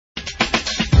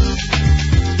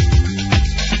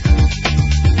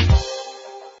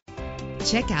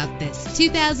Check out this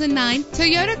 2009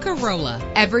 Toyota Corolla.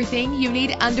 Everything you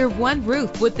need under one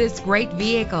roof with this great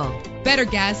vehicle. Better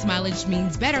gas mileage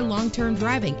means better long-term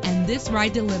driving, and this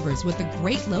ride delivers with a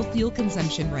great low fuel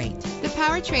consumption rate. The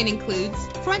powertrain includes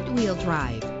front-wheel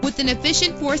drive with an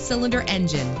efficient 4-cylinder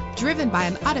engine driven by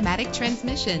an automatic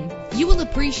transmission. You will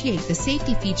appreciate the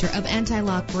safety feature of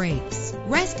anti-lock brakes.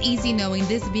 Rest easy knowing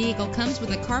this vehicle comes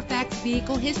with a Carfax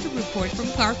Vehicle History Report from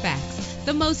Carfax,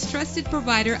 the most trusted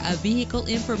provider of vehicle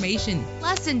information.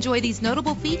 Plus, enjoy these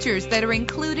notable features that are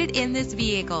included in this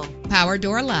vehicle: power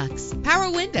door locks, power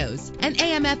windows, an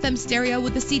AM/FM stereo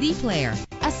with a CD player,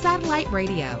 a satellite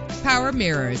radio, power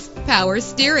mirrors, power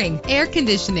steering, air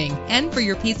conditioning. And for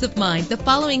your peace of mind, the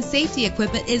following safety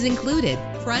equipment is included: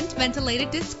 front ventilated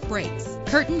disc brakes,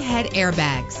 curtain head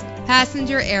airbags,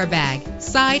 passenger airbag,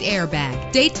 side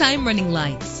airbag, daytime running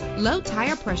lights, low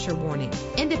tire pressure warning,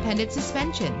 independent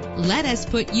suspension. Let us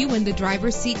put you in the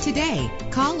driver's seat today.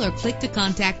 Call or click to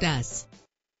contact us.